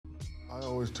I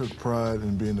always took pride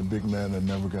in being the big man that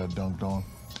never got dunked on.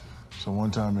 So one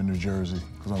time in New Jersey,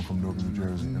 because I'm from Newark, New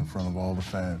Jersey, in front of all the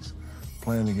fans,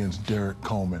 playing against Derrick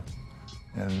Coleman.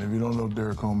 And if you don't know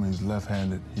Derrick Coleman, he's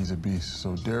left-handed, he's a beast.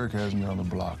 So Derrick has me on the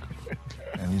block,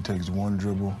 and he takes one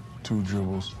dribble, two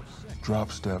dribbles,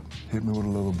 drop step, hit me with a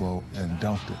little ball, and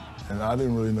dunked it. And I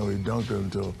didn't really know he dunked it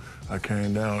until I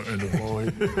came down and the ball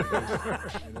hit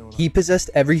me. He possessed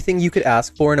everything you could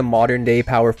ask for in a modern-day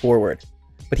power forward.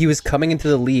 But he was coming into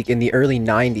the league in the early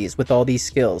 90s with all these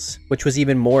skills, which was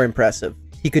even more impressive.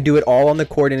 He could do it all on the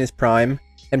court in his prime,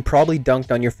 and probably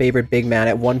dunked on your favorite big man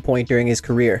at one point during his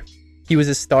career. He was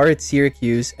a star at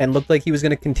Syracuse and looked like he was going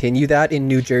to continue that in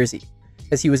New Jersey,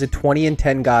 as he was a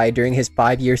 20-10 guy during his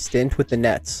 5-year stint with the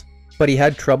Nets. But he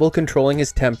had trouble controlling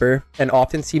his temper and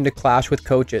often seemed to clash with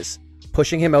coaches,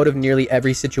 pushing him out of nearly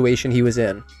every situation he was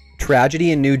in.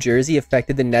 Tragedy in New Jersey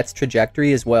affected the Nets'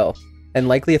 trajectory as well, and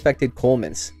likely affected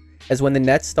Coleman's, as when the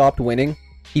Nets stopped winning,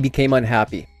 he became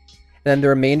unhappy. And then the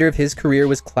remainder of his career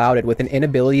was clouded with an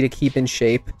inability to keep in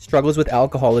shape, struggles with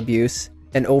alcohol abuse,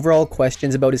 and overall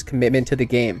questions about his commitment to the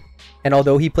game. And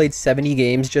although he played 70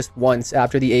 games just once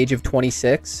after the age of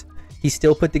 26, he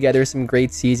still put together some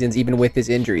great seasons even with his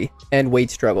injury and weight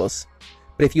struggles.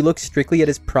 But if you look strictly at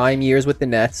his prime years with the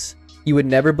Nets, you would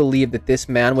never believe that this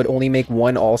man would only make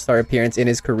one All-Star appearance in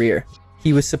his career.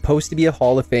 He was supposed to be a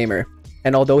Hall of Famer,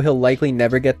 and although he'll likely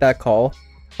never get that call,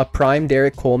 a prime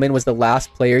Derrick Coleman was the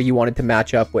last player you wanted to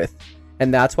match up with,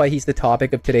 and that's why he's the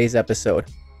topic of today's episode.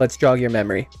 Let's jog your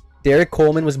memory. Derrick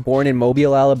Coleman was born in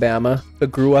Mobile, Alabama,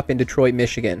 but grew up in Detroit,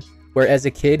 Michigan, where as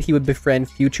a kid he would befriend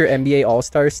future NBA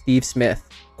All-Star Steve Smith.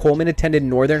 Coleman attended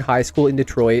Northern High School in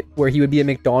Detroit, where he would be a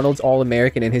McDonald's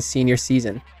All-American in his senior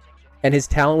season, and his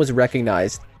talent was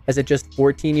recognized, as at just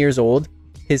 14 years old,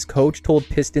 his coach told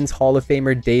Pistons Hall of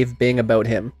Famer Dave Bing about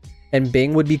him, and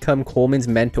Bing would become Coleman's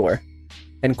mentor,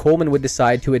 and Coleman would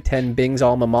decide to attend Bing's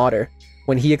alma mater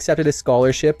when he accepted a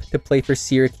scholarship to play for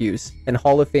Syracuse and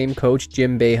Hall of Fame coach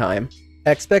Jim Boeheim.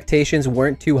 Expectations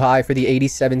weren't too high for the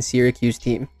 '87 Syracuse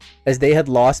team, as they had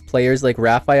lost players like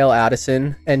Raphael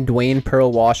Addison and Dwayne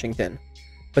Pearl Washington,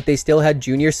 but they still had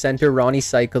junior center Ronnie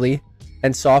Cycli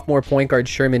and sophomore point guard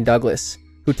Sherman Douglas,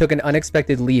 who took an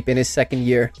unexpected leap in his second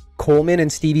year. Coleman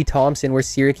and Stevie Thompson were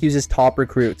Syracuse's top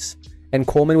recruits, and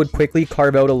Coleman would quickly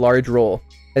carve out a large role,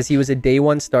 as he was a day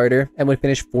one starter and would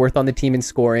finish 4th on the team in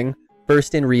scoring,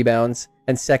 1st in rebounds,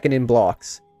 and 2nd in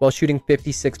blocks, while shooting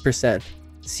 56%.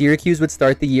 Syracuse would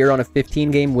start the year on a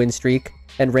 15-game win streak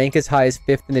and rank as high as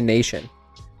 5th in the nation.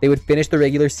 They would finish the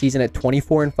regular season at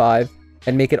 24-5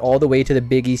 and make it all the way to the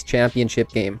Big East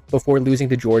championship game before losing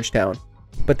to Georgetown.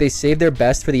 But they saved their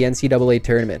best for the NCAA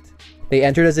tournament. They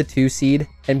entered as a 2 seed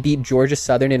and beat Georgia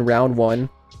Southern in round 1,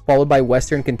 followed by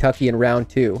Western Kentucky in round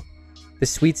 2. The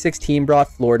Sweet 16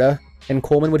 brought Florida, and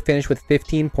Coleman would finish with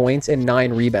 15 points and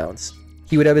 9 rebounds.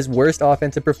 He would have his worst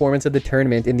offensive performance of the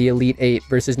tournament in the Elite 8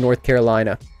 versus North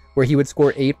Carolina, where he would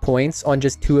score 8 points on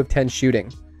just 2 of 10 shooting,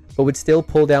 but would still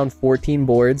pull down 14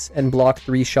 boards and block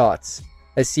 3 shots,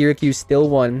 as Syracuse still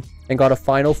won and got a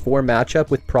Final Four matchup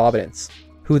with Providence,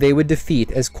 who they would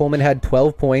defeat as Coleman had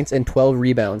 12 points and 12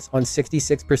 rebounds on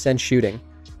 66% shooting,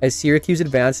 as Syracuse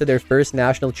advanced to their first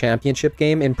national championship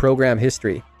game in program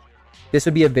history. This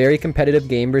would be a very competitive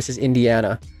game versus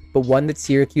Indiana, but one that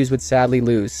Syracuse would sadly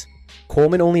lose.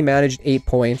 Coleman only managed 8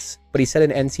 points, but he set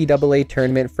an NCAA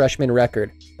tournament freshman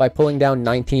record by pulling down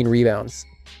 19 rebounds.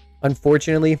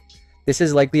 Unfortunately, this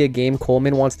is likely a game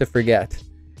Coleman wants to forget,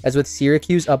 as with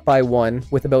Syracuse up by 1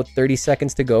 with about 30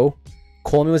 seconds to go,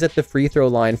 Coleman was at the free throw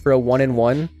line for a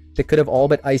 1-and-1 that could have all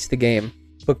but iced the game,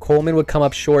 but Coleman would come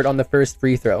up short on the first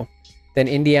free throw. Then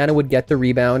Indiana would get the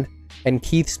rebound, and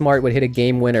Keith Smart would hit a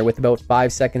game winner with about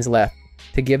 5 seconds left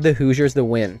to give the Hoosiers the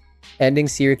win, ending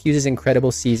Syracuse's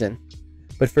incredible season.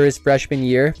 But for his freshman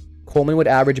year, Coleman would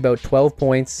average about 12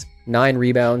 points, 9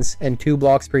 rebounds, and 2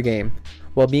 blocks per game,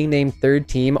 while being named 3rd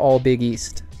team All-Big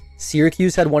East.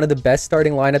 Syracuse had one of the best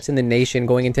starting lineups in the nation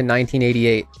going into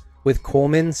 1988, with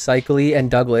Coleman, Cycli,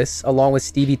 and Douglas, along with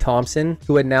Stevie Thompson,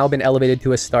 who had now been elevated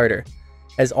to a starter,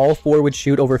 as all 4 would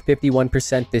shoot over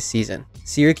 51% this season.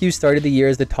 Syracuse started the year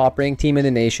as the top-ranked team in the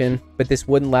nation, but this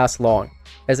wouldn't last long,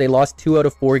 as they lost 2 out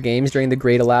of 4 games during the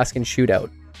Great Alaskan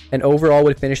Shootout, and overall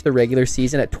would finish the regular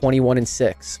season at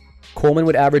 21-6. Coleman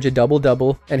would average a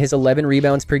double-double, and his 11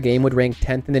 rebounds per game would rank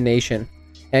 10th in the nation,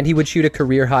 and he would shoot a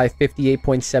career-high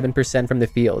 58.7% from the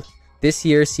field. This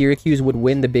year, Syracuse would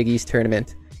win the Big East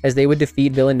tournament, as they would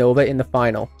defeat Villanova in the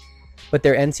final. But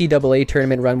their NCAA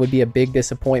tournament run would be a big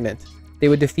disappointment. They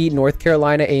would defeat North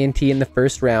Carolina A&T in the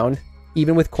first round,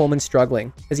 even with Coleman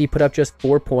struggling, as he put up just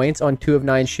 4 points on 2 of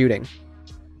 9 shooting.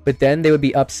 but then they would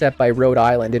be upset by Rhode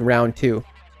Island in round 2.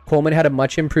 Coleman had a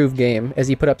much improved game as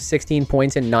he put up 16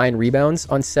 points and 9 rebounds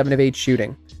on 7 of 8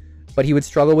 shooting, but he would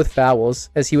struggle with fouls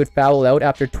as he would foul out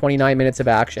after 29 minutes of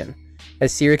action,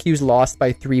 as Syracuse lost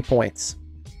by 3 points.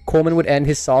 Coleman would end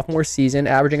his sophomore season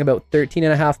averaging about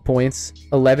 13.5 points,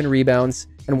 11 rebounds,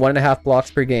 and 1.5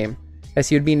 blocks per game, as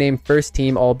he would be named first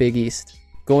team All Big East.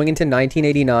 Going into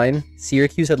 1989,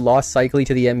 Syracuse had lost Cycli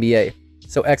to the NBA,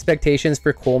 so expectations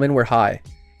for Coleman were high,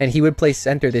 and he would play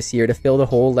center this year to fill the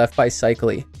hole left by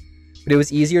Cycli. But it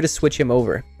was easier to switch him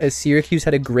over, as Syracuse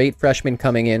had a great freshman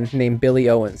coming in named Billy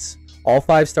Owens. All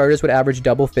 5 starters would average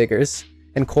double figures,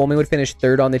 and Coleman would finish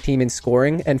 3rd on the team in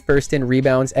scoring and 1st in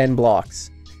rebounds and blocks,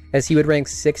 as he would rank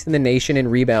 6th in the nation in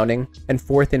rebounding and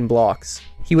 4th in blocks.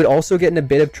 He would also get in a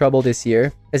bit of trouble this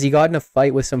year, as he got in a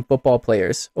fight with some football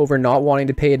players over not wanting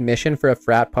to pay admission for a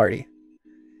frat party.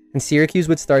 And Syracuse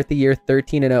would start the year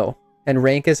 13-0 and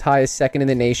rank as high as 2nd in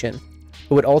the nation,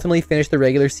 but would ultimately finish the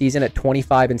regular season at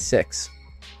 25-6.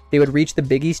 They would reach the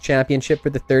Big East Championship for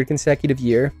the 3rd consecutive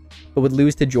year, but would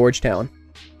lose to Georgetown.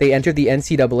 They entered the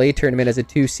NCAA tournament as a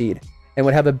 2 seed, and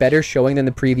would have a better showing than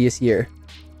the previous year.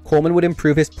 Coleman would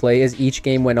improve his play as each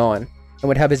game went on, and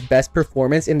would have his best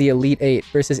performance in the Elite 8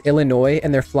 versus Illinois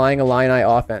and their Flying Illini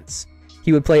offense.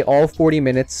 He would play all 40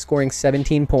 minutes, scoring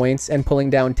 17 points and pulling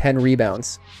down 10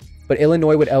 rebounds. But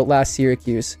Illinois would outlast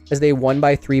Syracuse, as they won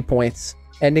by 3 points,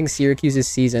 ending Syracuse's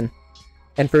season.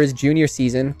 And for his junior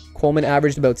season, Coleman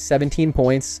averaged about 17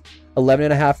 points,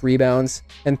 11.5 rebounds,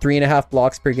 and 3.5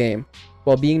 blocks per game,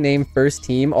 while being named first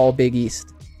team All Big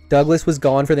East. Douglas was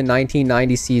gone for the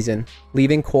 1990 season,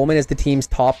 leaving Coleman as the team's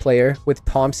top player, with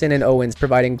Thompson and Owens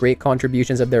providing great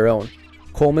contributions of their own.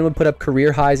 Coleman would put up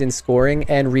career highs in scoring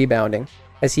and rebounding,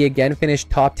 as he again finished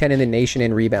top 10 in the nation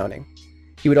in rebounding.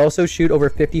 He would also shoot over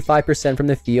 55% from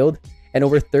the field and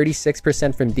over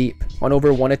 36% from deep, on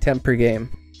over 1 attempt per game.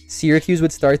 Syracuse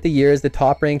would start the year as the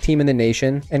top-ranked team in the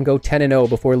nation and go 10-0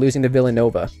 before losing to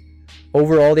Villanova.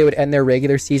 Overall, they would end their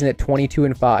regular season at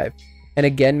 22-5, and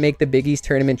again make the Big East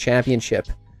Tournament Championship,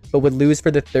 but would lose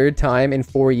for the 3rd time in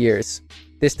 4 years,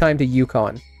 this time to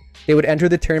UConn. They would enter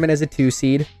the tournament as a 2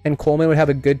 seed, and Coleman would have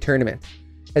a good tournament,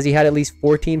 as he had at least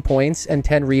 14 points and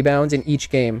 10 rebounds in each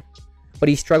game, but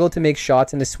he struggled to make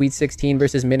shots in the Sweet 16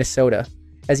 versus Minnesota,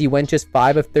 as he went just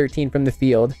 5 of 13 from the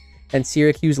field, and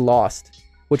Syracuse lost,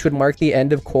 which would mark the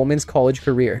end of Coleman's college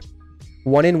career,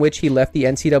 one in which he left the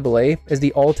NCAA as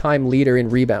the all-time leader in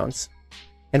rebounds.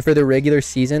 And for the regular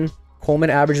season, Coleman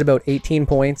averaged about 18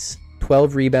 points,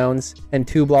 12 rebounds, and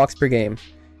 2 blocks per game,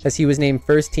 as he was named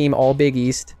first team All Big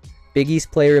East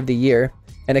Player of the Year,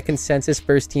 and a consensus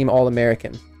first team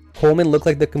All-American. Coleman looked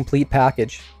like the complete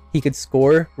package. He could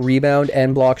score, rebound,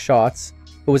 and block shots,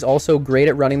 but was also great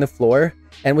at running the floor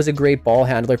and was a great ball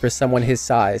handler for someone his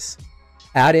size.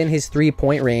 Add in his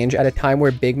 3-point range at a time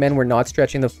where big men were not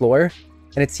stretching the floor,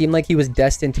 and it seemed like he was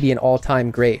destined to be an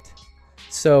all-time great.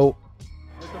 So,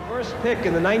 with the first pick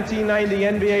in the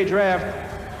 1990 NBA draft,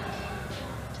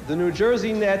 the New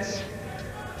Jersey Nets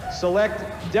select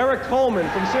Derrick Coleman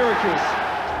from Syracuse.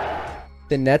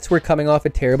 The Nets were coming off a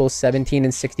terrible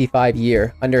 17-65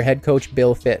 year under head coach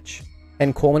Bill Fitch,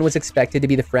 and Coleman was expected to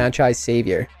be the franchise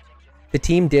savior. The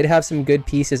team did have some good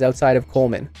pieces outside of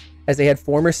Coleman, as they had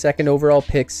former 2nd overall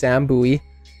pick Sam Bowie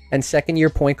and 2nd-year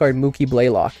point guard Mookie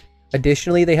Blaylock.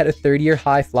 Additionally, they had a 3rd-year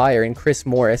high flyer in Chris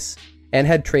Morris, and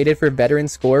had traded for veteran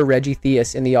scorer Reggie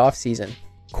Theus in the offseason.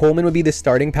 Coleman would be the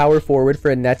starting power forward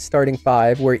for a Nets starting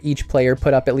 5, where each player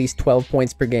put up at least 12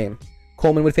 points per game.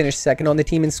 Coleman would finish 2nd on the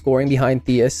team in scoring behind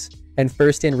Theus, and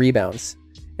 1st in rebounds,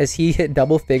 as he hit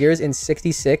double figures in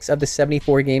 66 of the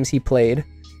 74 games he played,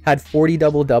 had 40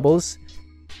 double-doubles,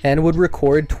 and would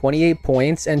record 28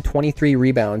 points and 23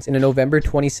 rebounds in a November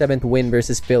 27th win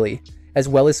versus Philly, as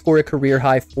well as score a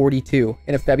career-high 42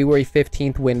 in a February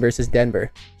 15th win versus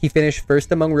Denver. He finished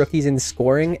 1st among rookies in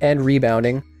scoring and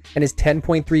rebounding, and his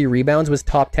 10.3 rebounds was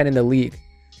top 10 in the league,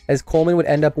 as Coleman would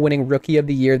end up winning Rookie of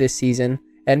the Year this season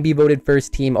and be voted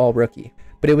first team All-Rookie.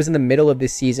 But it was in the middle of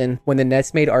this season when the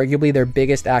Nets made arguably their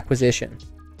biggest acquisition.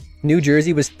 New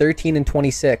Jersey was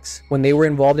 13-26 when they were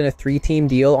involved in a 3-team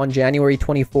deal on January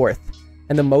 24th,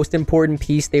 and the most important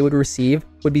piece they would receive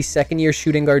would be 2nd-year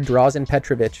shooting guard Drazen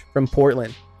Petrovic from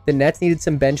Portland. The Nets needed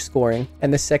some bench scoring,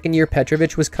 and the 2nd-year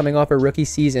Petrovic was coming off a rookie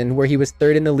season where he was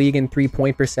 3rd in the league in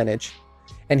 3-point percentage,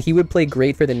 and he would play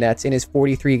great for the Nets in his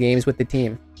 43 games with the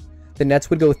team. The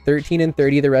Nets would go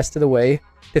 13-30 the rest of the way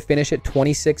to finish at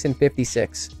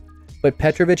 26-56, but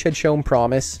Petrovic had shown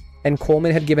promise, and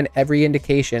Coleman had given every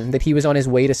indication that he was on his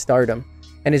way to stardom,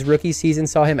 and his rookie season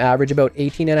saw him average about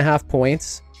 18.5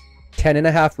 points,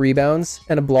 10.5 rebounds,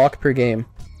 and a block per game.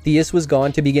 Theus was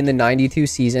gone to begin the 92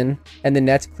 season, and the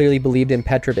Nets clearly believed in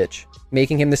Petrovic,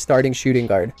 making him the starting shooting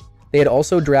guard. They had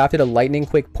also drafted a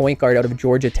lightning-quick point guard out of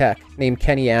Georgia Tech named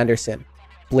Kenny Anderson.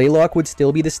 Blaylock would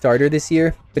still be the starter this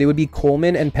year, but it would be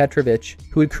Coleman and Petrovic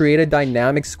who would create a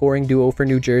dynamic scoring duo for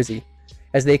New Jersey,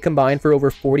 as they combined for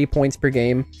over 40 points per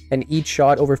game and each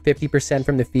shot over 50%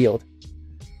 from the field.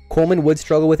 Coleman would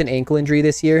struggle with an ankle injury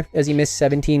this year, as he missed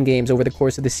 17 games over the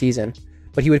course of the season,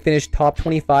 but he would finish top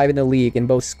 25 in the league in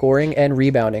both scoring and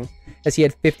rebounding, as he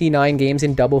had 59 games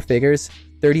in double figures,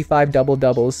 35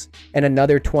 double-doubles, and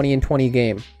another 20-20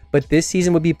 game. But this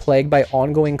season would be plagued by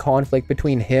ongoing conflict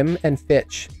between him and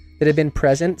Fitch that had been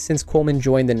present since Coleman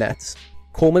joined the Nets.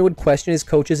 Coleman would question his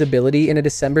coach's ability in a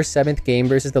December 7th game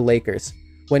versus the Lakers,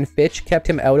 when Fitch kept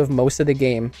him out of most of the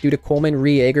game due to Coleman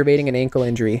re-aggravating an ankle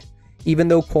injury, even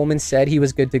though Coleman said he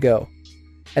was good to go.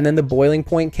 And then the boiling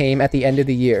point came at the end of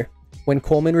the year, when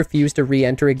Coleman refused to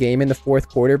re-enter a game in the fourth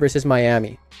quarter versus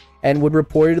Miami, and would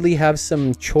reportedly have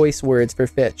some choice words for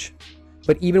Fitch.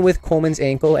 But even with Coleman's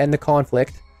ankle and the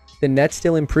conflict, the Nets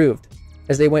still improved,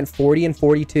 as they went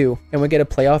 40-42 and would get a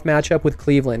playoff matchup with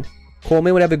Cleveland.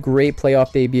 Coleman would have a great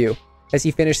playoff debut, as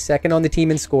he finished second on the team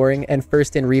in scoring and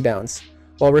first in rebounds,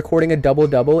 while recording a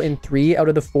double-double in 3 out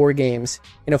of the 4 games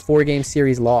in a 4-game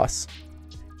series loss.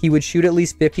 He would shoot at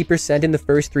least 50% in the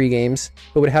first 3 games,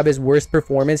 but would have his worst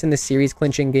performance in the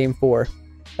series-clinching Game 4,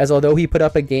 as although he put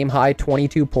up a game-high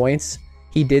 22 points,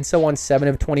 he did so on 7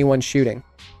 of 21 shooting.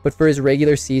 But for his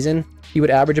regular season, he would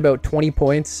average about 20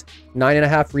 points,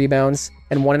 9.5 rebounds,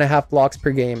 and 1.5 blocks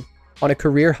per game, on a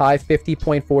career-high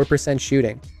 50.4%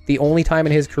 shooting, the only time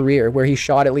in his career where he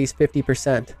shot at least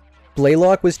 50%.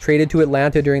 Blaylock was traded to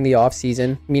Atlanta during the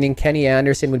offseason, meaning Kenny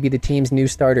Anderson would be the team's new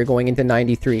starter going into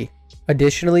 93.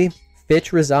 Additionally,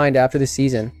 Fitch resigned after the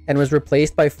season and was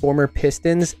replaced by former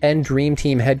Pistons and Dream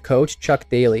Team head coach Chuck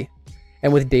Daly.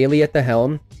 And with Daly at the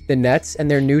helm, the Nets and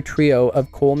their new trio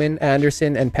of Coleman,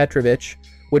 Anderson, and Petrovic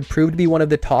would prove to be one of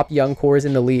the top young cores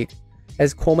in the league,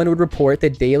 as Coleman would report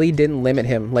that Daly didn't limit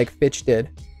him like Fitch did.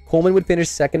 Coleman would finish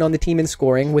second on the team in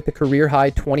scoring with a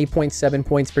career-high 20.7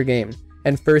 points per game,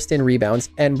 and first in rebounds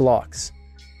and blocks,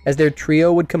 as their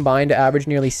trio would combine to average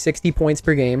nearly 60 points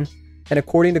per game, and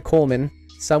according to Coleman,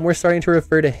 some were starting to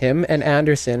refer to him and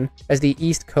Anderson as the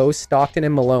East Coast Stockton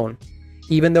and Malone,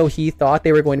 even though he thought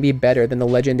they were going to be better than the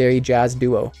legendary Jazz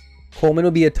duo. Coleman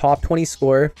would be a top 20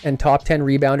 scorer and top 10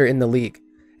 rebounder in the league,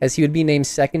 as he would be named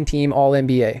second team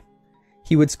All-NBA.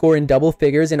 He would score in double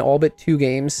figures in all but 2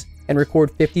 games and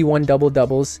record 51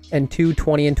 double-doubles and 2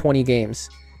 20-20 games,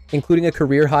 including a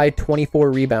career-high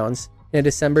 24 rebounds in a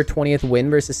December 20th win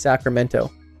versus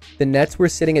Sacramento. The Nets were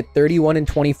sitting at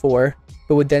 31-24,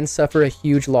 but would then suffer a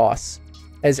huge loss,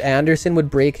 as Anderson would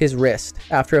break his wrist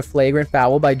after a flagrant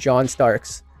foul by John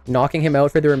Starks, knocking him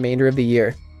out for the remainder of the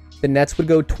year. The Nets would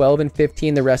go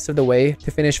 12-15 the rest of the way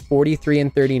to finish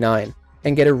 43-39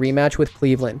 and get a rematch with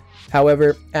Cleveland.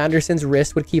 However, Anderson's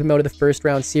wrist would keep him out of the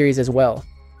first-round series as well.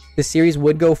 The series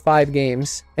would go 5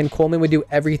 games, and Coleman would do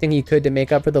everything he could to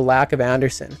make up for the lack of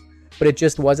Anderson, but it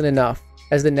just wasn't enough,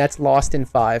 as the Nets lost in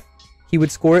 5. He would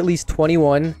score at least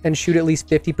 21 and shoot at least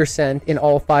 50% in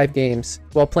all 5 games,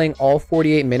 while playing all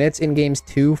 48 minutes in games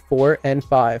 2, 4, and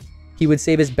 5. He would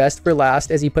save his best for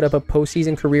last as he put up a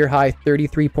postseason career-high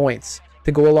 33 points,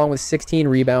 to go along with 16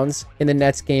 rebounds in the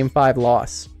Nets' Game 5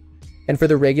 loss. And for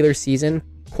the regular season,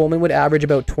 Coleman would average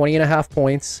about 20.5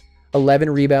 points, 11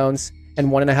 rebounds, and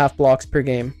 1.5 blocks per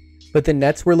game. But the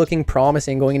Nets were looking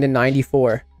promising going into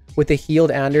 94, with a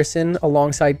healed Anderson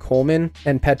alongside Coleman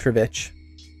and Petrovic.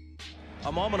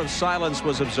 A moment of silence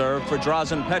was observed for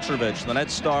Drazen Petrovic. The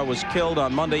Nets star was killed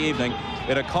on Monday evening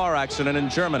in a car accident in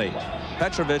Germany.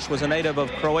 Petrovic was a native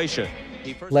of Croatia.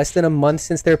 Less than a month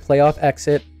since their playoff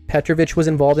exit, Petrovic was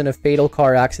involved in a fatal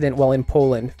car accident while in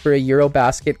Poland for a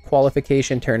Eurobasket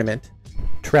qualification tournament,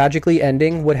 tragically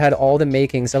ending what had all the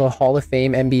makings of a Hall of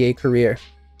Fame NBA career.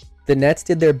 The Nets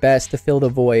did their best to fill the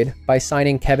void by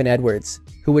signing Kevin Edwards,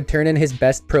 who would turn in his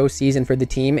best pro season for the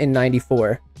team in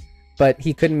 94. But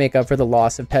he couldn't make up for the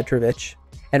loss of Petrovic.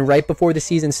 And right before the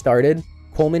season started,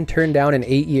 Coleman turned down an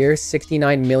 8-year,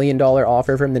 $69 million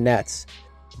offer from the Nets,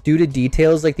 due to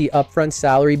details like the upfront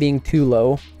salary being too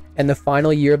low and the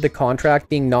final year of the contract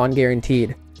being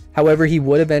non-guaranteed. However, he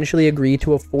would eventually agree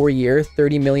to a 4-year,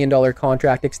 $30 million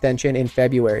contract extension in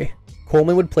February.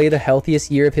 Coleman would play the healthiest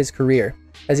year of his career,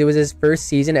 as it was his first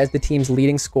season as the team's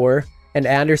leading scorer, and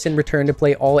Anderson returned to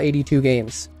play all 82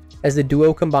 games, as the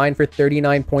duo combined for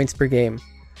 39 points per game,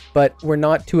 but were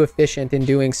not too efficient in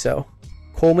doing so.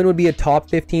 Coleman would be a top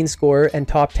 15 scorer and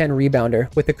top 10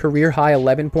 rebounder with a career-high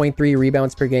 11.3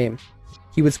 rebounds per game.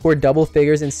 He would score double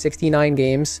figures in 69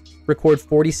 games, record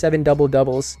 47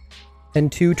 double-doubles,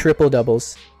 and 2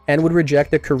 triple-doubles, and would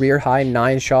reject a career-high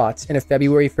 9 shots in a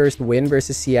February 1st win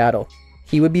versus Seattle.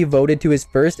 He would be voted to his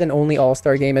first and only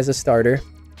All-Star game as a starter,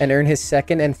 and earn his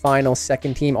second and final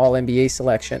second-team All-NBA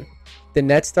selection. The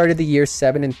Nets started the year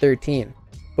 7-13,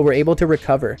 but were able to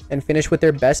recover and finish with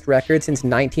their best record since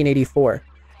 1984,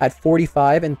 at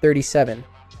 45-37,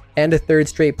 and a third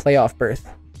straight playoff berth,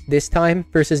 this time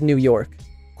versus New York.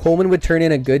 Coleman would turn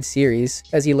in a good series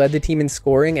as he led the team in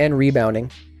scoring and rebounding,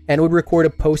 and would record a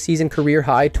postseason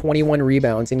career-high 21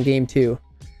 rebounds in Game 2.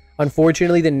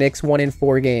 Unfortunately, the Knicks won in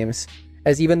 4 games,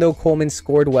 as even though Coleman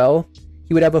scored well,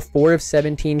 he would have a 4 of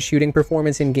 17 shooting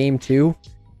performance in Game 2,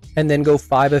 and then go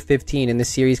 5 of 15 in the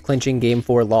series-clinching Game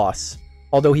 4 loss,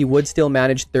 although he would still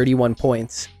manage 31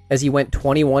 points, as he went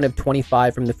 21 of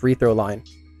 25 from the free throw line.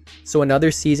 So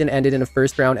another season ended in a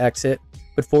first-round exit,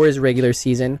 but for his regular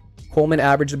season, Coleman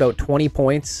averaged about 20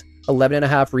 points,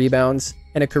 11.5 rebounds,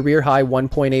 and a career-high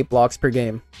 1.8 blocks per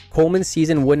game. Coleman's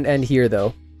season wouldn't end here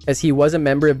though, as he was a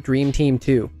member of Dream Team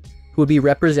 2, who would be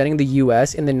representing the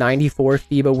US in the '94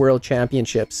 FIBA World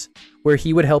Championships, where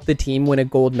he would help the team win a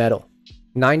gold medal.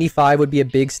 '95 would be a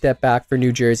big step back for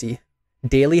New Jersey.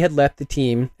 Daly had left the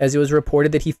team as it was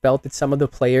reported that he felt that some of the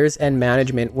players and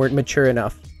management weren't mature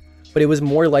enough, but it was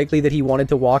more likely that he wanted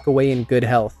to walk away in good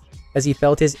health, as he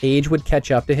felt his age would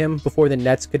catch up to him before the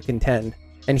Nets could contend,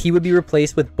 and he would be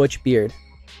replaced with Butch Beard.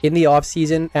 In the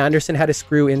offseason, Anderson had a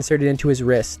screw inserted into his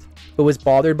wrist, but was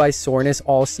bothered by soreness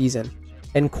all season,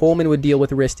 and Coleman would deal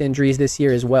with wrist injuries this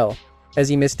year as well, as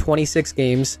he missed 26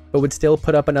 games, but would still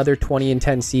put up another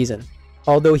 20-10 season,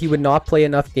 although he would not play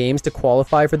enough games to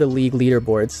qualify for the league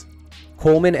leaderboards.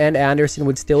 Coleman and Anderson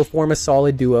would still form a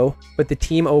solid duo, but the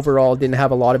team overall didn't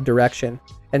have a lot of direction,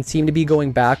 and seemed to be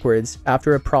going backwards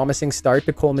after a promising start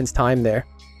to Coleman's time there.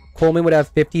 Coleman would have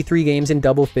 53 games in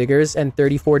double figures and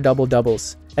 34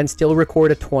 double-doubles, and still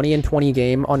record a 20-20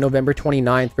 game on November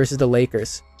 29th versus the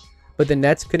Lakers. But the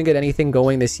Nets couldn't get anything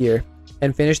going this year,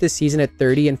 and finished the season at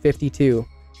 30-52,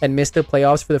 and missed the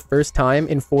playoffs for the first time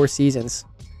in 4 seasons.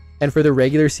 And for the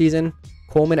regular season,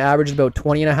 Coleman averaged about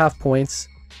 20.5 points,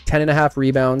 10.5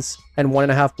 rebounds, and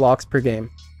 1.5 blocks per game.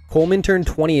 Coleman turned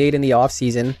 28 in the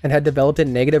offseason and had developed a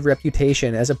negative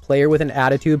reputation as a player with an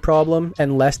attitude problem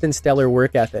and less than stellar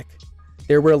work ethic.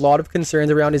 There were a lot of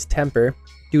concerns around his temper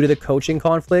due to the coaching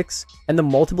conflicts and the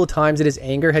multiple times that his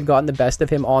anger had gotten the best of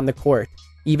him on the court,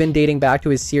 even dating back to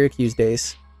his Syracuse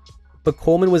days. But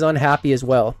Coleman was unhappy as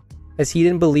well, as he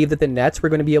didn't believe that the Nets were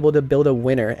going to be able to build a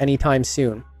winner anytime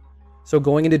soon. So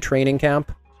going into training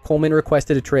camp, Coleman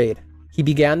requested a trade. He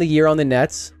began the year on the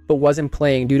Nets, but wasn't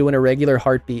playing due to an irregular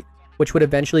heartbeat, which would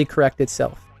eventually correct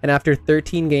itself. And after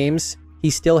 13 games, he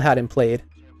still hadn't played,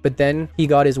 but then he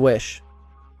got his wish.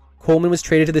 Coleman was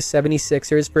traded to the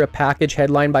 76ers for a package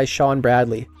headlined by Sean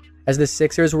Bradley, as the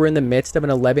Sixers were in the midst of an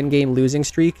 11-game losing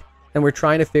streak and were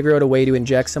trying to figure out a way to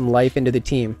inject some life into the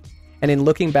team. And in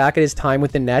looking back at his time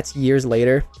with the Nets years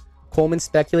later, Coleman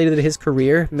speculated that his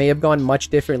career may have gone much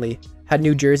differently had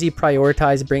New Jersey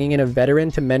prioritized bringing in a veteran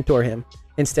to mentor him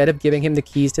instead of giving him the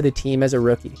keys to the team as a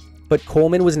rookie. But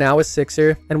Coleman was now a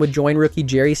Sixer and would join rookie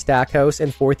Jerry Stackhouse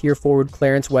and fourth-year forward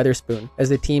Clarence Weatherspoon as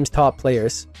the team's top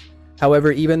players.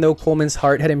 However, even though Coleman's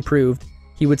heart had improved,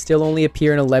 he would still only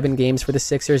appear in 11 games for the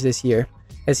Sixers this year,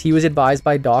 as he was advised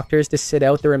by doctors to sit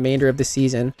out the remainder of the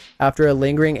season after a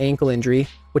lingering ankle injury,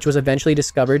 which was eventually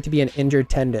discovered to be an injured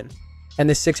tendon. And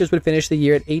the Sixers would finish the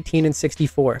year at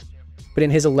 18-64. But in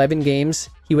his 11 games,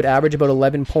 he would average about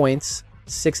 11 points,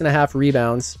 6.5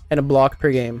 rebounds, and a block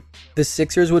per game. The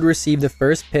Sixers would receive the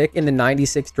first pick in the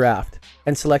 '96 draft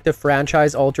and select a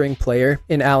franchise-altering player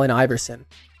in Allen Iverson.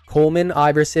 Coleman,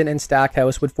 Iverson, and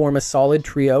Stackhouse would form a solid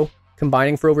trio,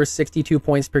 combining for over 62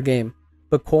 points per game.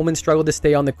 But Coleman struggled to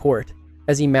stay on the court,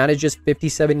 as he managed just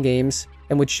 57 games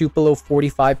and would shoot below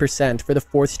 45% for the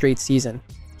 4th straight season.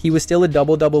 He was still a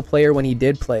double-double player when he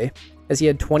did play, as he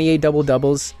had 28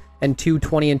 double-doubles and 2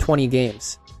 20-20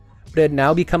 games, but it had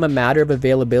now become a matter of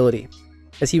availability,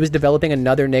 as he was developing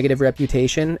another negative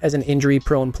reputation as an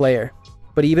injury-prone player.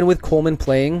 But even with Coleman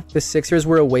playing, the Sixers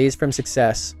were a ways from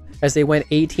success, as they went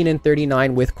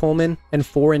 18-39 with Coleman and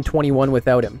 4-21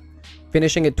 without him,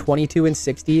 finishing at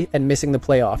 22-60 and missing the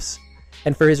playoffs.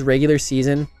 And for his regular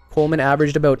season, Coleman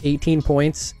averaged about 18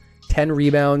 points, 10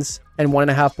 rebounds, and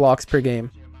 1.5 blocks per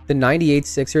game. The '98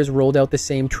 Sixers rolled out the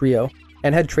same trio,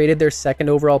 and had traded their second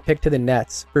overall pick to the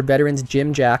Nets for veterans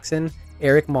Jim Jackson,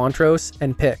 Eric Montrose,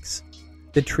 and picks.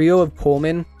 The trio of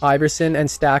Coleman, Iverson, and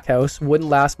Stackhouse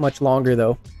wouldn't last much longer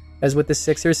though, as with the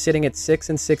Sixers sitting at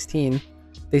 6-16,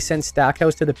 they sent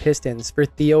Stackhouse to the Pistons for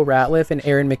Theo Ratliff and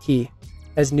Aaron McKee.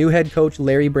 as new head coach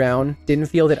Larry Brown didn't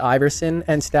feel that Iverson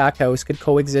and Stackhouse could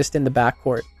coexist in the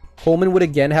backcourt. Coleman would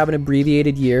again have an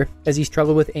abbreviated year as he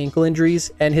struggled with ankle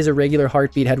injuries and his irregular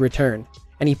heartbeat had returned,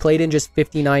 and he played in just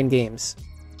 59 games.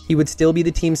 He would still be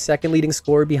the team's second leading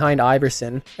scorer behind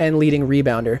Iverson and leading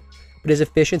rebounder, but his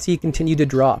efficiency continued to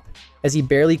drop as he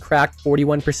barely cracked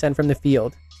 41% from the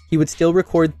field. He would still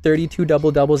record 32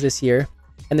 double-doubles this year,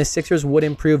 and the Sixers would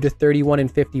improve to 31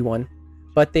 and 51,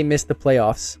 but they missed the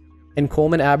playoffs, and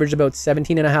Coleman averaged about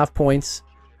 17.5 points,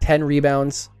 10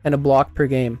 rebounds, and a block per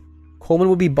game. Coleman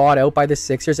would be bought out by the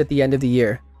Sixers at the end of the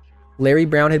year. Larry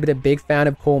Brown had been a big fan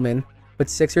of Coleman, but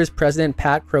Sixers president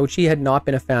Pat Croce had not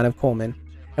been a fan of Coleman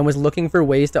and was looking for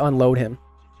ways to unload him.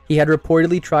 He had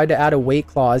reportedly tried to add a weight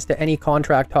clause to any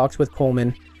contract talks with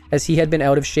Coleman, as he had been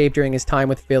out of shape during his time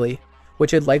with Philly,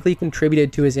 which had likely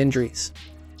contributed to his injuries.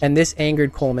 And this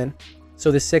angered Coleman,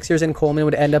 so the Sixers and Coleman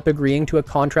would end up agreeing to a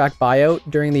contract buyout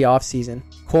during the offseason.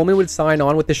 Coleman would sign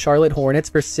on with the Charlotte Hornets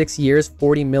for 6 years,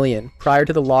 $40 million, prior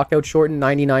to the lockout-shortened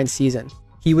 99 season.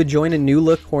 He would join a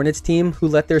new-look Hornets team who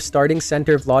let their starting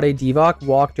center Vlade Divac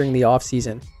walk during the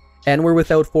offseason, and were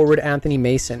without forward Anthony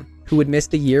Mason, who would miss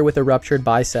the year with a ruptured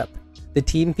bicep. The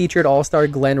team featured all-star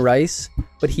Glenn Rice,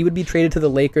 but he would be traded to the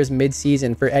Lakers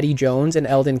mid-season for Eddie Jones and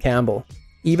Eldon Campbell.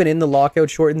 Even in the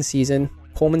lockout-shortened season,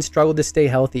 Coleman struggled to stay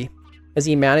healthy, as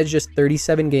he managed just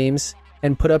 37 games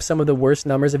and put up some of the worst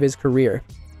numbers of his career,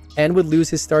 and would lose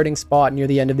his starting spot near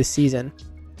the end of the season.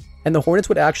 And the Hornets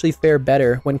would actually fare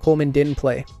better when Coleman didn't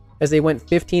play, as they went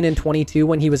 15 and 22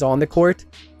 when he was on the court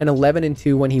and 11 and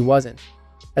 2 when he wasn't,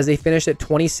 as they finished at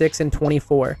 26 and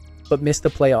 24, but missed the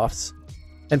playoffs.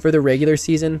 And for the regular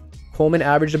season, Coleman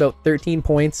averaged about 13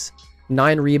 points,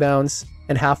 9 rebounds,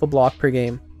 and half a block per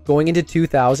game. Going into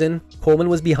 2000, Coleman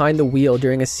was behind the wheel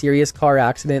during a serious car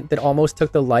accident that almost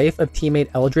took the life of teammate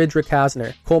Eldridge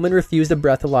Rakasner. Coleman refused a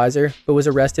breathalyzer, but was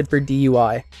arrested for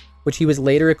DUI, which he was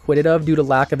later acquitted of due to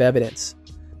lack of evidence.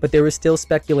 But there was still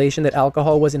speculation that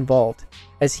alcohol was involved,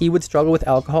 as he would struggle with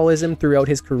alcoholism throughout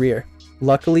his career.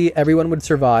 Luckily, everyone would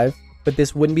survive, but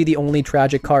this wouldn't be the only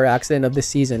tragic car accident of the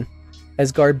season,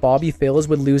 as guard Bobby Phills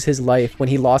would lose his life when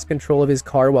he lost control of his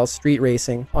car while street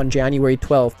racing on January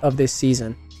 12th of this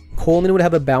season. Coleman would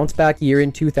have a bounce-back year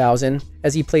in 2000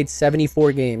 as he played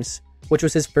 74 games, which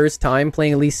was his first time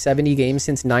playing at least 70 games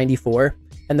since '94,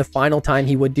 and the final time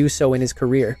he would do so in his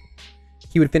career.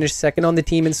 He would finish second on the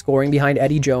team in scoring behind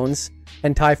Eddie Jones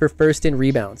and tie for first in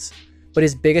rebounds, but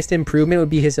his biggest improvement would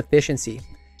be his efficiency,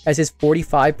 as his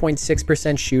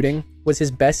 45.6% shooting was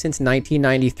his best since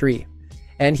 1993,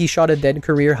 and he shot a then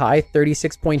career-high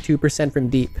 36.2% from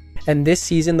deep. And this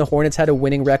season, the Hornets had a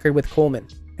winning record with Coleman,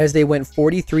 as they went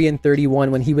 43 and 31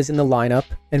 when he was in the lineup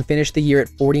and finished the year at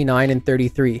 49 and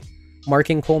 33,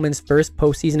 marking Coleman's first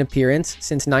postseason appearance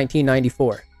since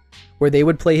 1994, where they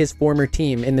would play his former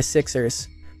team in the Sixers.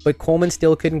 But Coleman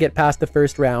still couldn't get past the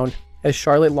first round, as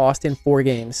Charlotte lost in 4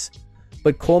 games.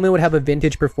 But Coleman would have a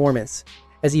vintage performance,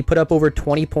 as he put up over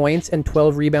 20 points and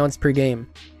 12 rebounds per game,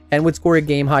 and would score a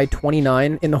game-high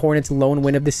 29 in the Hornets' lone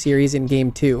win of the series in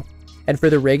Game 2. And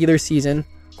for the regular season,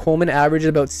 Coleman averaged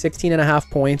about 16.5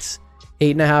 points,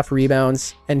 8.5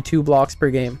 rebounds, and 2 blocks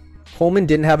per game. Coleman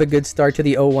didn't have a good start to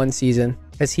the 01 season,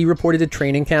 as he reported to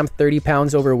training camp 30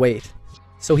 pounds overweight,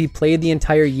 so he played the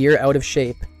entire year out of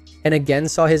shape, and again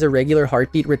saw his irregular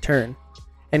heartbeat return.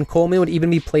 And Coleman would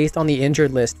even be placed on the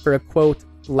injured list for a, quote,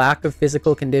 lack of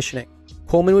physical conditioning.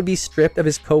 Coleman would be stripped of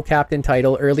his co-captain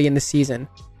title early in the season,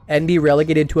 and be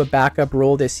relegated to a backup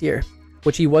role this year,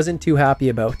 which he wasn't too happy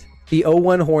about. The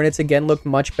 01 Hornets again looked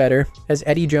much better, as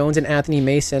Eddie Jones and Anthony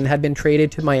Mason had been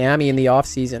traded to Miami in the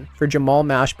offseason for Jamal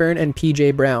Mashburn and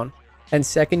PJ Brown, and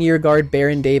second-year guard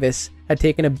Baron Davis had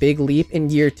taken a big leap in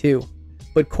year 2.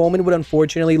 But Coleman would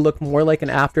unfortunately look more like an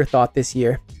afterthought this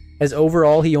year, as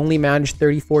overall he only managed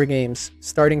 34 games,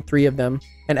 starting 3 of them,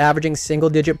 and averaging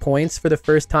single-digit points for the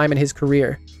first time in his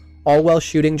career, all while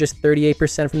shooting just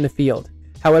 38% from the field.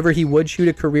 However, he would shoot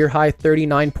a career-high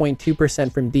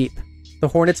 39.2% from deep. The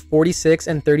Hornets' 46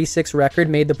 and 36 record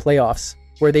made the playoffs,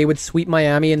 where they would sweep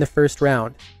Miami in the first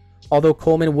round, although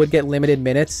Coleman would get limited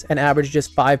minutes and average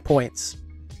just 5 points.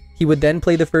 He would then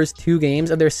play the first 2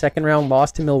 games of their second-round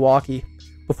loss to Milwaukee,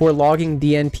 before logging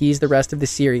DNPs the rest of the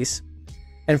series.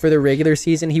 And for the regular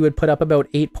season, he would put up about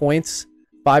 8 points,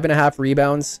 5.5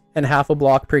 rebounds, and half a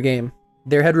block per game.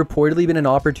 There had reportedly been an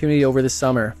opportunity over the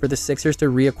summer for the Sixers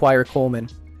to reacquire Coleman,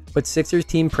 but Sixers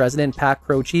team president Pat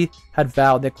Croce had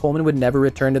vowed that Coleman would never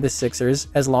return to the Sixers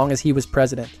as long as he was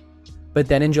president. But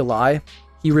then in July,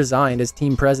 he resigned as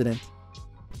team president.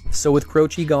 So with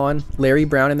Croce gone, Larry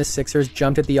Brown and the Sixers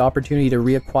jumped at the opportunity to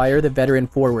reacquire the veteran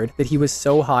forward that he was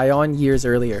so high on years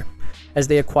earlier, as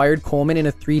they acquired Coleman in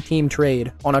a 3-team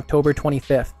trade on October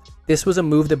 25th. This was a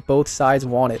move that both sides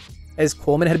wanted, as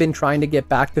Coleman had been trying to get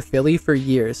back to Philly for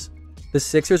years. The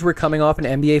Sixers were coming off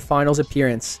an NBA Finals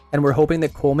appearance and were hoping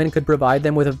that Coleman could provide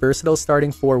them with a versatile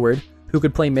starting forward who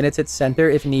could play minutes at center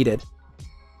if needed.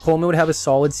 Coleman would have a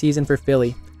solid season for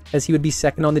Philly, as he would be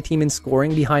second on the team in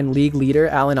scoring behind league leader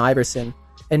Allen Iverson,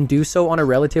 and do so on a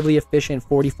relatively efficient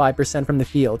 45% from the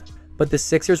field. But the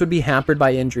Sixers would be hampered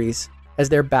by injuries, as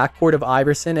their backcourt of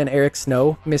Iverson and Eric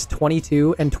Snow missed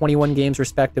 22 and 21 games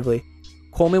respectively.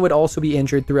 Coleman would also be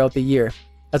injured throughout the year,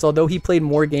 as although he played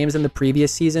more games than the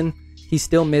previous season, he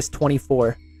still missed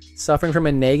 24, suffering from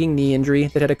a nagging knee injury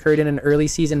that had occurred in an early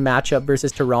season matchup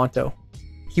versus Toronto.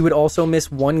 He would also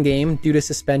miss one game due to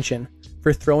suspension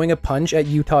for throwing a punch at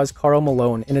Utah's Karl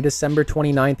Malone in a December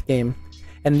 29th game,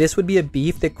 and this would be a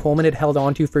beef that Coleman had held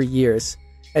onto for years,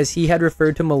 as he had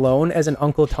referred to Malone as an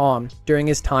Uncle Tom during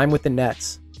his time with the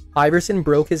Nets. Iverson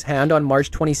broke his hand on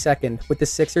March 22nd, with the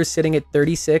Sixers sitting at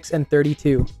 36 and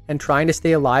 32 and trying to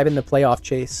stay alive in the playoff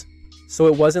chase. So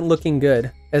it wasn't looking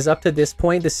good, as up to this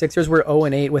point the Sixers were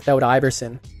 0-8 without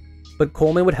Iverson. But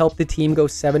Coleman would help the team go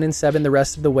 7-7 the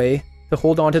rest of the way to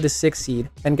hold on to the 6th seed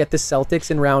and get the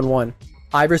Celtics in round 1.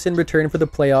 Iverson returned for the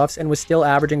playoffs and was still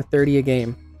averaging 30 a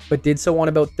game, but did so on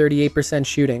about 38%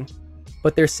 shooting.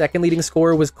 But their second leading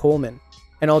scorer was Coleman,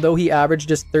 and although he averaged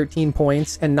just 13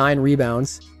 points and 9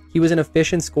 rebounds, he was an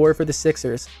efficient scorer for the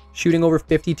Sixers, shooting over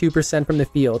 52% from the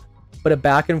field. But a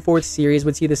back-and-forth series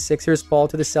would see the Sixers fall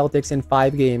to the Celtics in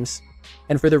 5 games.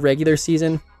 And for the regular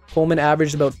season, Coleman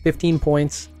averaged about 15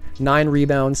 points, 9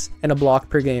 rebounds, and a block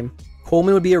per game.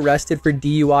 Coleman would be arrested for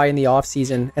DUI in the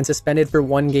offseason and suspended for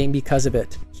 1 game because of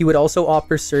it. He would also opt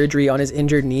for surgery on his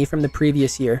injured knee from the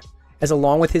previous year, as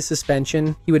along with his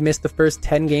suspension, he would miss the first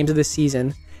 10 games of the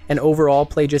season and overall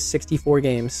play just 64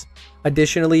 games.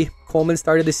 Additionally, Coleman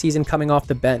started the season coming off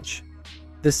the bench.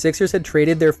 The Sixers had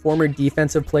traded their former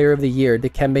Defensive Player of the Year,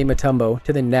 Dikembe Mutombo,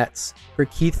 to the Nets for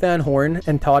Keith Van Horn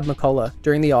and Todd McCullough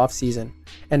during the offseason,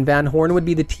 and Van Horn would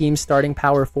be the team's starting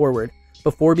power forward,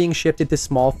 before being shifted to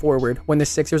small forward when the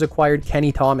Sixers acquired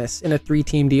Kenny Thomas in a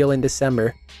 3-team deal in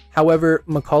December. However,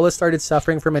 McCullough started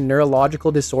suffering from a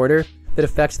neurological disorder that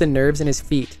affects the nerves in his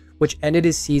feet, which ended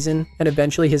his season and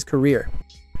eventually his career.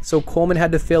 So Coleman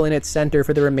had to fill in at center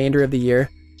for the remainder of the year,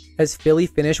 as Philly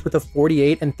finished with a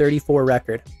 48-34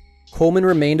 record. Coleman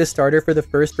remained a starter for the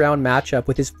first-round matchup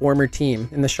with his former team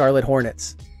in the Charlotte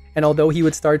Hornets, and although he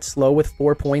would start slow with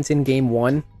 4 points in Game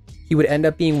 1, he would end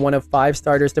up being one of 5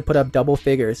 starters to put up double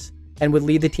figures, and would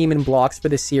lead the team in blocks for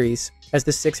the series, as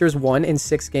the Sixers won in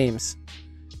 6 games.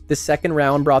 The second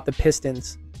round brought the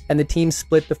Pistons, and the team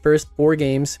split the first 4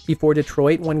 games before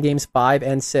Detroit won games 5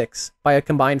 and 6 by a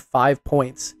combined 5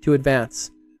 points to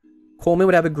advance. Coleman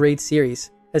would have a great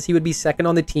series, as he would be second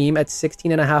on the team at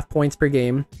 16.5 points per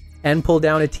game and pull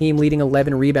down a team leading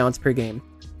 11 rebounds per game,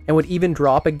 and would even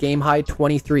drop a game-high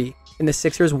 23 in the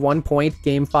Sixers' 1-point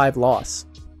Game 5 loss.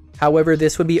 However,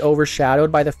 this would be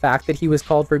overshadowed by the fact that he was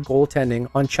called for goaltending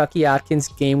on Chucky Atkins'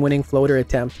 game-winning floater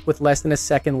attempt with less than a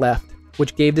second left,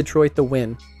 which gave Detroit the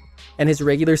win, and his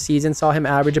regular season saw him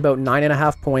average about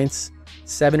 9.5 points,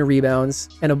 7 rebounds,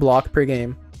 and a block per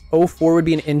game. 04 would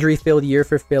be an injury-filled year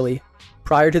for Philly.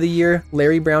 Prior to the year,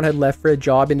 Larry Brown had left for a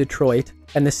job in Detroit,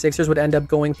 and the Sixers would end up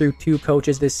going through 2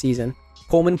 coaches this season.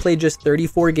 Coleman played just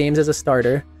 34 games as a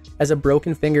starter, as a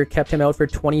broken finger kept him out for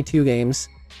 22 games,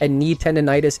 and knee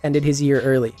tendonitis ended his year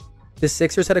early. The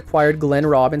Sixers had acquired Glenn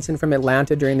Robinson from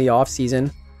Atlanta during the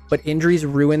offseason, but injuries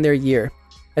ruined their year,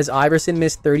 as Iverson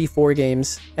missed 34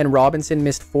 games and Robinson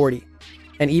missed 40.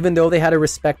 And even though they had a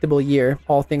respectable year,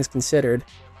 all things considered,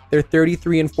 their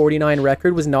 33-49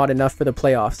 record was not enough for the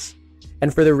playoffs.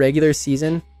 And for the regular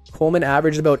season, Coleman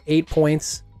averaged about 8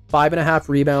 points, 5.5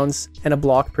 rebounds, and a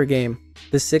block per game.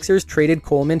 The Sixers traded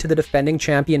Coleman to the defending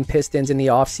champion Pistons in the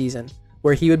offseason,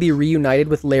 where he would be reunited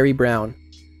with Larry Brown.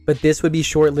 But this would be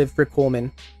short-lived for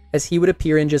Coleman, as he would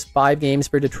appear in just 5 games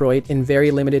for Detroit in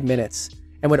very limited minutes,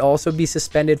 and would also be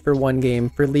suspended for 1 game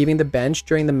for leaving the bench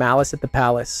during the Malice at the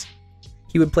Palace.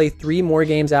 He would play 3 more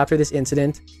games after this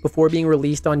incident before being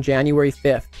released on January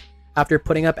 5th, after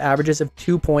putting up averages of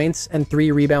 2 points and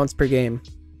 3 rebounds per game.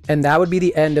 And that would be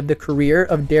the end of the career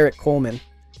of Derrick Coleman.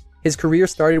 His career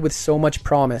started with so much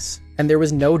promise, and there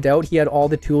was no doubt he had all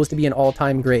the tools to be an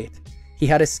all-time great. He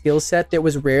had a skill set that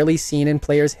was rarely seen in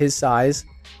players his size,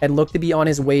 and looked to be on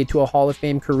his way to a Hall of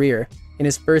Fame career in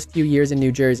his first few years in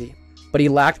New Jersey. But he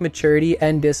lacked maturity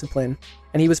and discipline,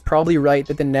 and he was probably right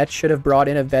that the Nets should have brought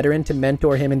in a veteran to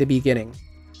mentor him in the beginning.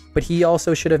 But he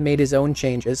also should have made his own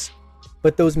changes.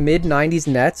 But those mid-90s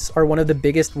Nets are one of the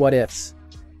biggest what-ifs,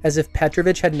 as if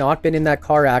Petrovic had not been in that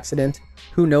car accident,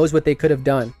 who knows what they could have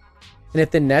done. And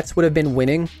if the Nets would have been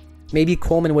winning, maybe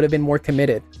Coleman would have been more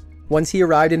committed. Once he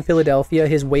arrived in Philadelphia,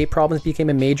 his weight problems became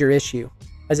a major issue,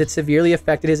 as it severely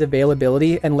affected his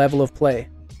availability and level of play.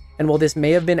 And while this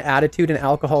may have been attitude and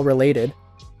alcohol related,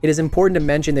 it is important to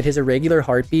mention that his irregular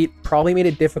heartbeat probably made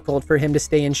it difficult for him to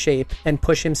stay in shape and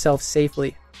push himself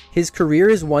safely. His career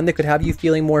is one that could have you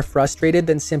feeling more frustrated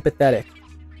than sympathetic,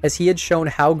 as he had shown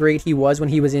how great he was when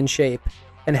he was in shape,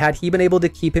 and had he been able to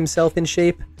keep himself in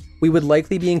shape, we would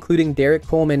likely be including Derrick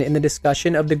Coleman in the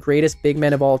discussion of the greatest big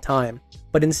men of all time.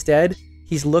 But instead,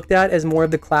 he's looked at as more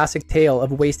of the classic tale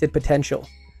of wasted potential.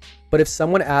 But if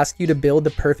someone asked you to build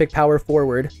the perfect power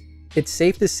forward, it's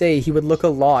safe to say he would look a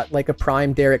lot like a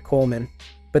prime Derrick Coleman.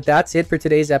 But that's it for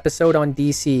today's episode on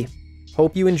DC.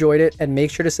 Hope you enjoyed it, and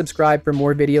make sure to subscribe for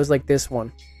more videos like this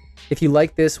one. If you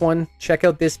like this one, check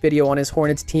out this video on his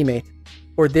Hornets teammate,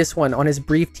 or this one on his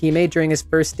brief teammate during his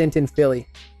first stint in Philly.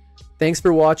 Thanks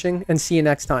for watching, and see you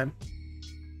next time.